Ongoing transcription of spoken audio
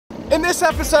this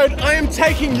episode, I am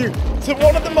taking you to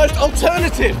one of the most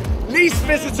alternative, least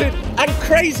visited and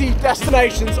crazy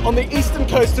destinations on the eastern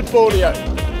coast of Borneo.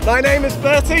 My name is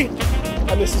Bertie,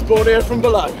 and this is Borneo from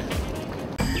below.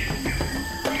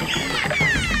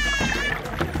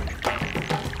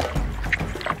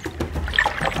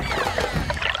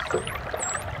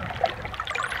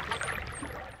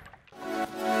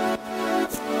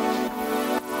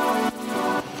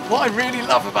 What I really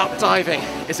love about diving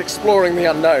is exploring the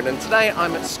unknown, and today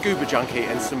I'm at Scuba Junkie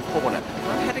in Semporna.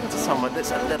 I'm heading to somewhere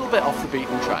that's a little bit off the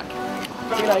beaten track.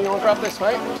 You want to grab this,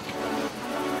 mate?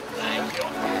 Thank you.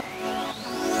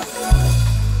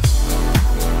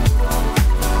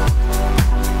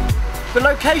 The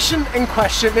location in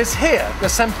question is here, the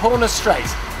Semporna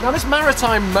Straits. Now this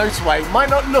maritime motorway might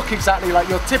not look exactly like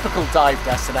your typical dive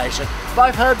destination, but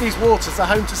I've heard these waters are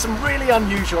home to some really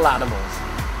unusual animals.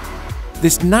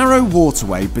 This narrow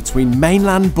waterway between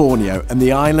mainland Borneo and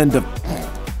the island of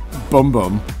Bum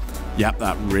Bum, yep,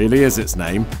 that really is its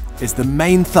name, is the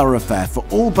main thoroughfare for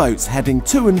all boats heading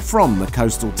to and from the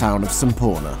coastal town of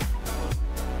Semporna.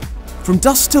 From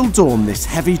dusk till dawn, this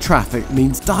heavy traffic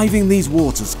means diving these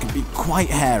waters can be quite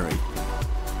hairy.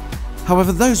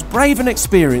 However, those brave and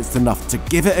experienced enough to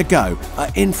give it a go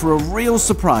are in for a real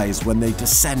surprise when they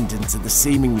descend into the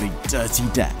seemingly dirty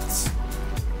depths.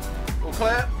 All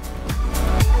clear?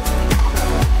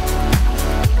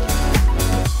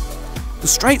 The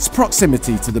Straits'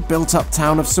 proximity to the built-up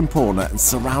town of Semporna and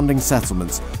surrounding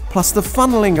settlements, plus the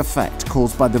funneling effect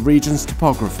caused by the region's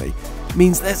topography,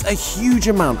 means there's a huge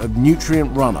amount of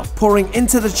nutrient runoff pouring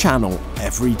into the channel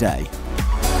every day.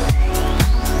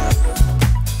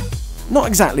 Not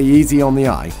exactly easy on the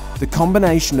eye, the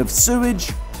combination of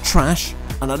sewage, trash,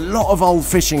 and a lot of old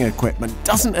fishing equipment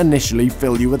doesn't initially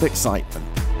fill you with excitement.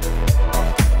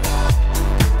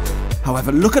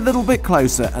 However, look a little bit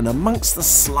closer, and amongst the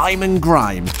slime and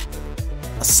grime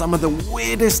are some of the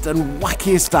weirdest and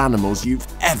wackiest animals you've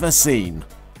ever seen.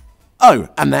 Oh,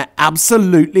 and they're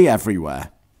absolutely everywhere.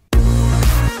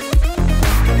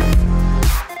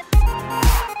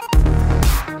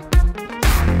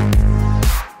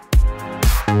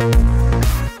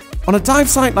 On a dive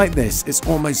site like this, it's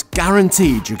almost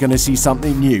guaranteed you're going to see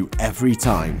something new every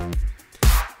time.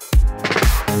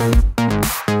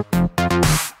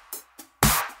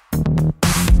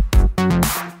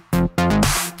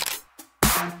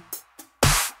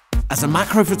 As a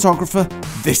macro photographer,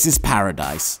 this is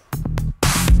paradise.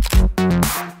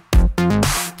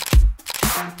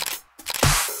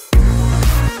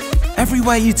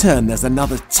 Everywhere you turn, there's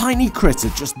another tiny critter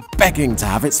just begging to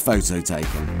have its photo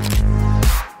taken.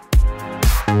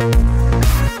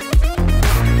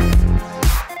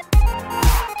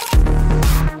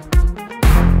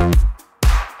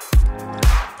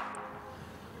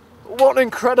 What an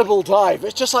incredible dive.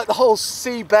 It's just like the whole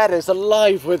seabed is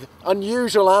alive with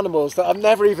unusual animals that I've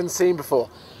never even seen before.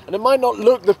 And it might not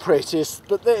look the prettiest,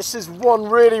 but this is one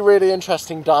really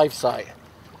interesting dive site.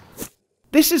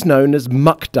 This is known as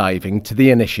muck diving to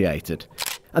the initiated.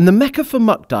 And the mecca for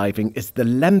muck diving is the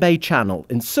Lembeh Channel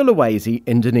in Sulawesi,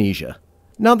 Indonesia.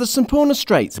 Now the Semporna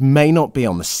Straits may not be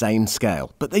on the same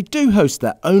scale, but they do host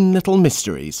their own little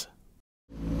mysteries.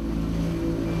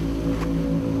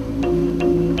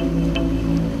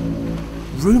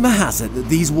 Rumour has it that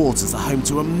these waters are home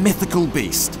to a mythical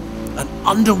beast, an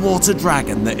underwater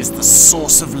dragon that is the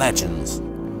source of legends.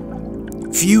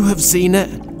 Few have seen it,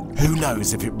 who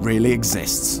knows if it really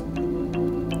exists.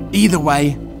 Either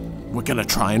way, we're gonna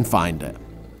try and find it.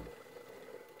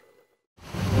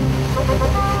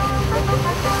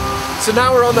 So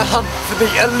now we're on the hunt for the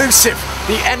elusive,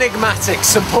 the enigmatic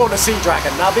Semporna sea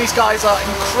dragon. Now these guys are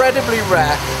incredibly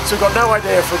rare, so we've got no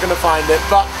idea if we're gonna find it,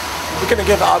 but we're going to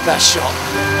give it our best shot.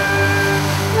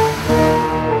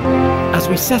 As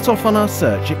we set off on our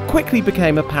search, it quickly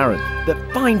became apparent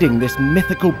that finding this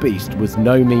mythical beast was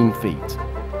no mean feat.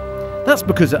 That's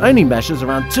because it only measures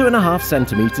around 2.5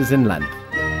 centimetres in length.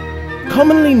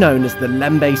 Commonly known as the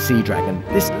Lembeh sea dragon,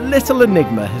 this little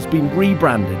enigma has been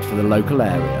rebranded for the local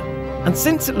area. And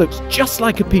since it looks just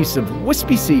like a piece of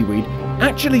wispy seaweed,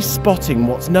 actually spotting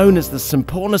what's known as the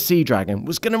Semporna sea dragon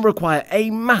was going to require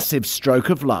a massive stroke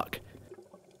of luck.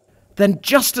 Then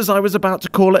just as I was about to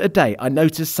call it a day, I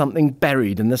noticed something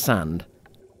buried in the sand.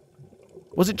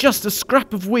 Was it just a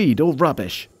scrap of weed or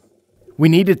rubbish? We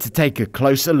needed to take a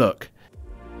closer look.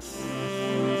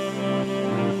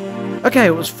 Okay,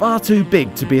 it was far too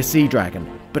big to be a sea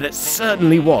dragon, but it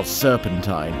certainly was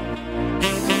serpentine.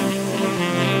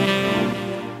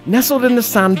 Nestled in the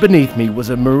sand beneath me was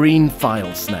a marine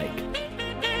file snake.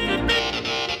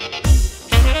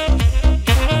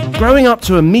 Growing up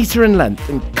to 1 metre in length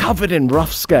and covered in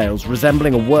rough scales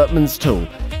resembling a workman's tool,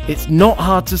 it's not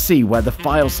hard to see where the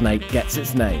file snake gets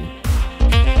its name.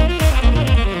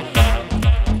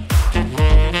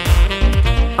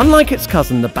 Unlike its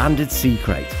cousin, the banded sea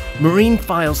crate, marine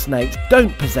file snakes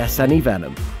don't possess any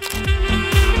venom.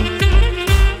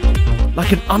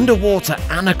 Like an underwater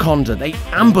anaconda, they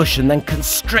ambush and then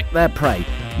constrict their prey,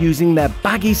 using their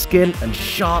baggy skin and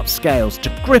sharp scales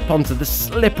to grip onto the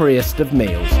slipperiest of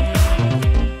meals.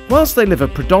 Whilst they live a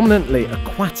predominantly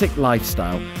aquatic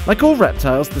lifestyle, like all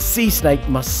reptiles, the sea snake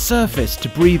must surface to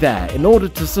breathe air in order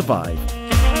to survive.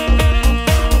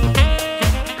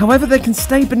 However, they can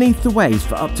stay beneath the waves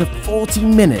for up to 40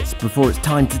 minutes before it's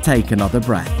time to take another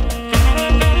breath.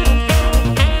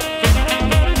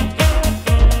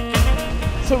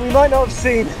 So we might not have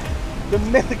seen the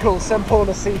mythical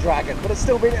Semporna sea dragon, but it's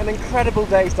still been an incredible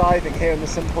day's diving here in the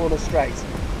Semporna Straits,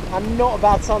 and not a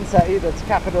bad sunset either to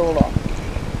cap it all off.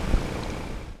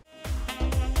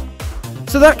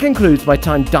 So that concludes my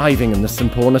time diving in the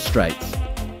Semporna Straits.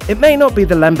 It may not be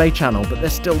the Lembeh Channel, but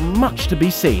there's still much to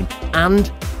be seen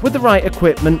and, with the right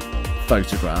equipment,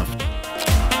 photographed.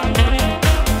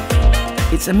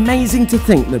 It's amazing to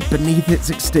think that beneath its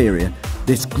exterior,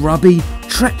 this grubby,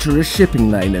 treacherous shipping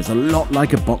lane is a lot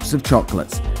like a box of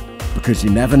chocolates, because you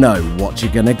never know what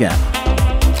you're gonna get.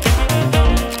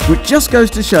 Which just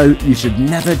goes to show you should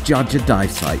never judge a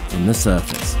dive site from the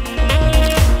surface.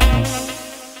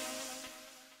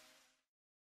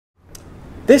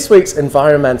 This week's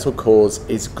environmental cause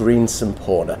is Green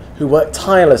Semporna, who work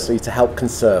tirelessly to help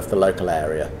conserve the local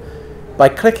area. By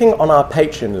clicking on our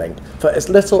Patreon link for as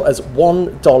little as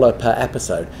 $1 per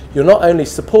episode, you're not only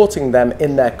supporting them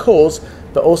in their cause,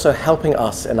 but also helping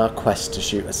us in our quest to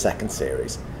shoot a second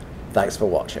series. Thanks for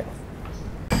watching.